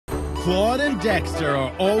Claude and Dexter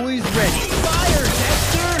are always ready. Fire,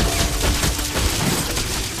 Dexter!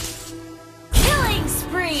 Killing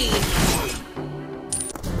spree!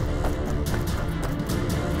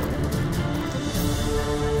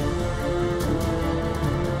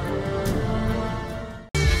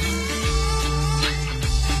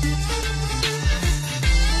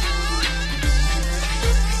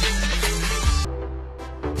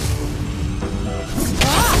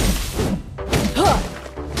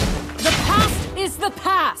 The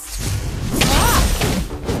past! Ah!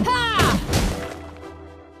 Ha!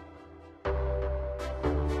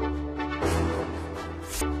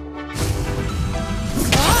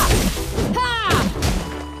 Ah!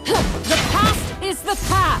 Ha! The past is the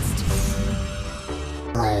past!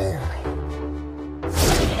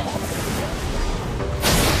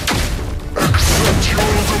 Accept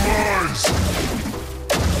your demise!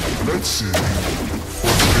 Let's see.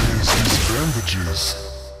 What is his bandages?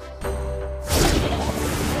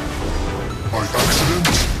 By accident,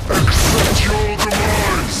 accept your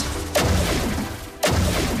demise!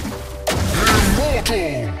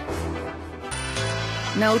 Immortal!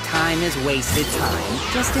 No time is wasted time.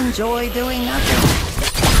 Just enjoy doing nothing.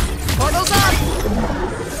 Portals up!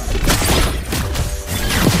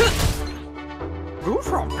 Go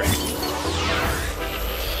trumpet!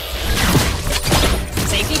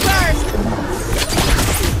 Safety first!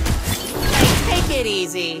 Hey, take it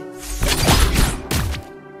easy.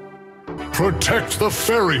 Protect the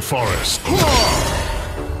fairy forest!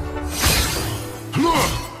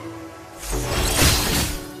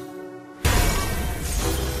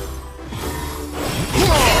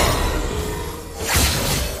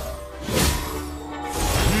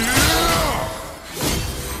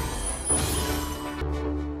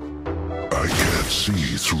 I can't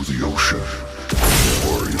see through the ocean.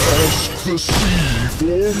 Ask the sea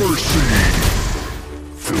for mercy!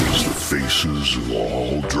 Fills the faces of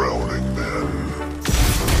all drowning men.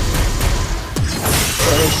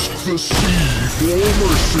 Ask the sea for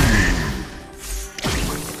mercy!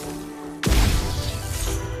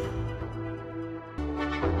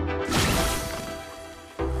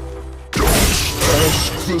 Don't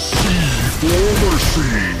ask the sea for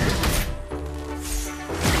mercy!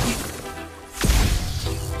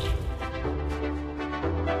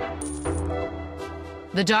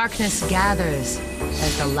 The darkness gathers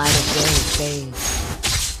as the light of day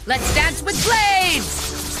fades. Let's dance with blades!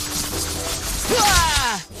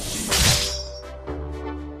 Ah!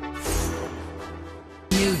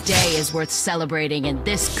 New day is worth celebrating in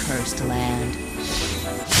this cursed land.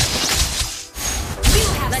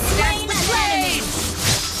 Let's dance with blades!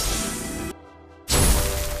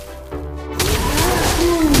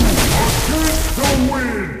 The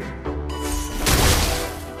wind!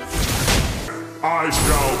 I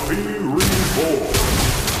shall be reborn!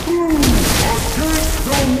 Against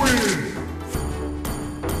the wind!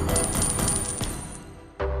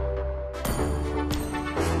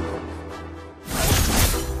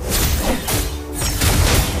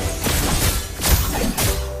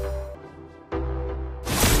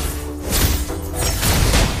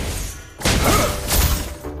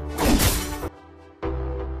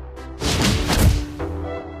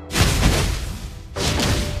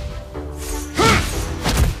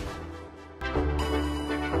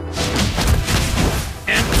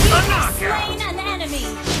 Slain an enemy!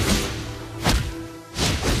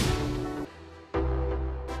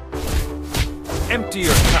 Empty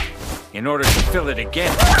your cup in order to fill it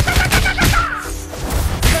again.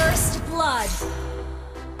 First blood!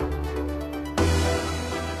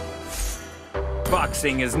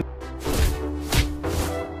 Boxing is...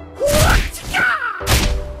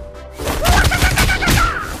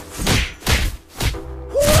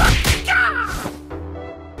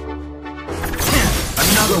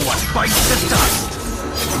 Another one bites the dust!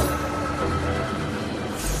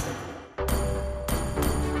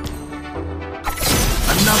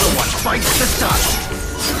 Another one bites the dust!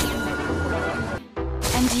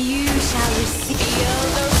 And you shall receive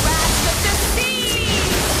the wrath of the sea!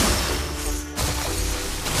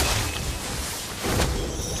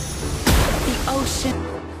 The ocean.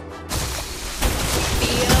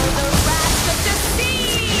 Feel the wrath of the sea!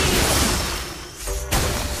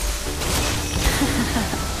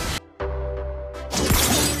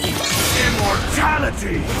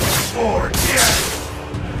 Immortality or death!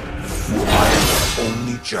 I am the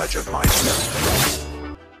only judge of myself.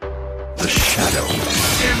 The shadow.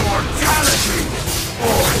 Immortality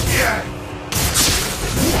or death!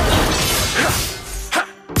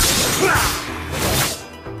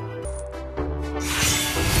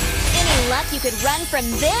 Any luck you could run from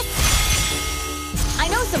this? I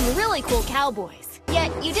know some really cool cowboys. Yeah.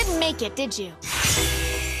 Yet, you didn't make it, did you?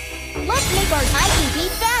 Let's make our I can be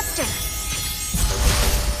faster!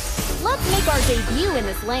 Let's make our debut in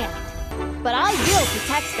this land. But I will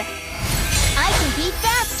protect them. I can be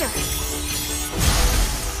faster!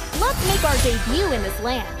 Let's make our debut in this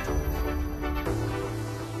land.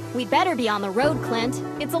 We'd better be on the road, Clint.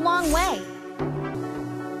 It's a long way.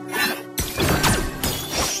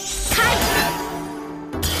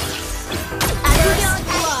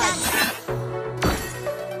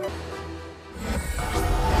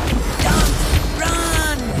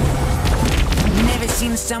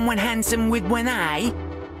 Seen someone handsome with one eye?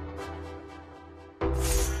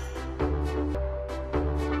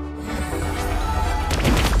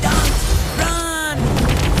 Don't run!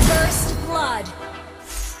 First blood.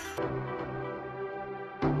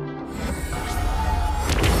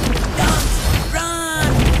 Don't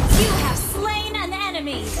run! You have slain an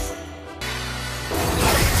enemy.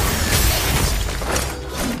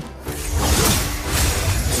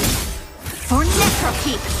 For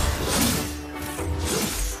Necropeak!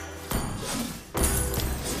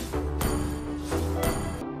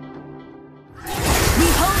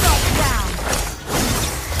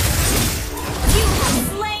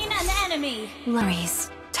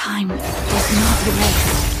 Worries. Time does not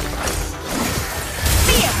erase.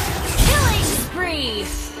 Fear! Killing spree!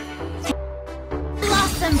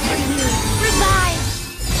 Blossom for you! Revive!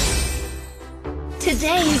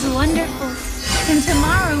 Today is wonderful, and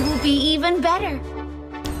tomorrow will be even better.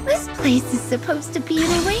 This place is supposed to be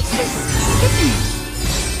an oasis, isn't it?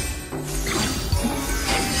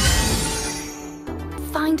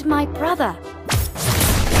 Find my brother.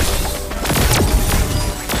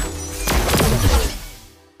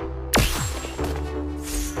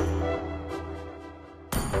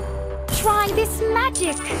 Try this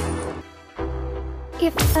magic!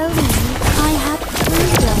 If only I had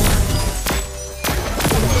freedom.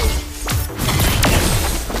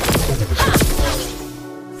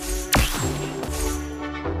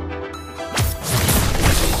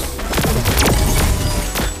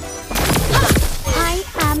 I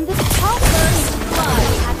am the Temporal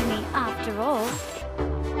Academy after all.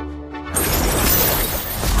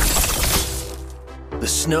 The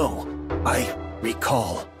snow, I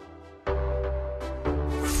recall.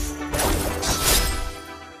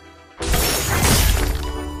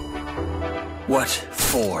 What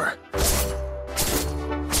for?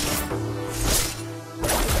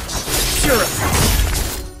 Purify!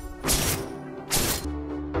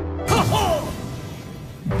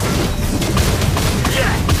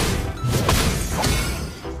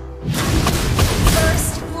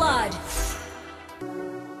 First blood.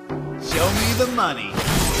 Show me the money.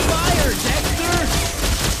 Fire, Dexter!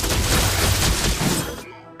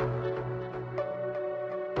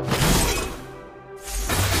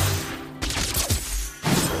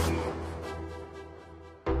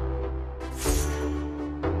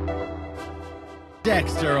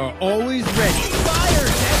 Dexter are always ready. Fire,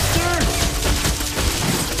 Dexter!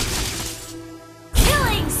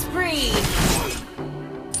 Killing spree!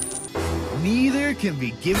 Neither can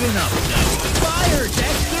be given up, though. Fire,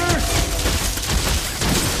 Dexter!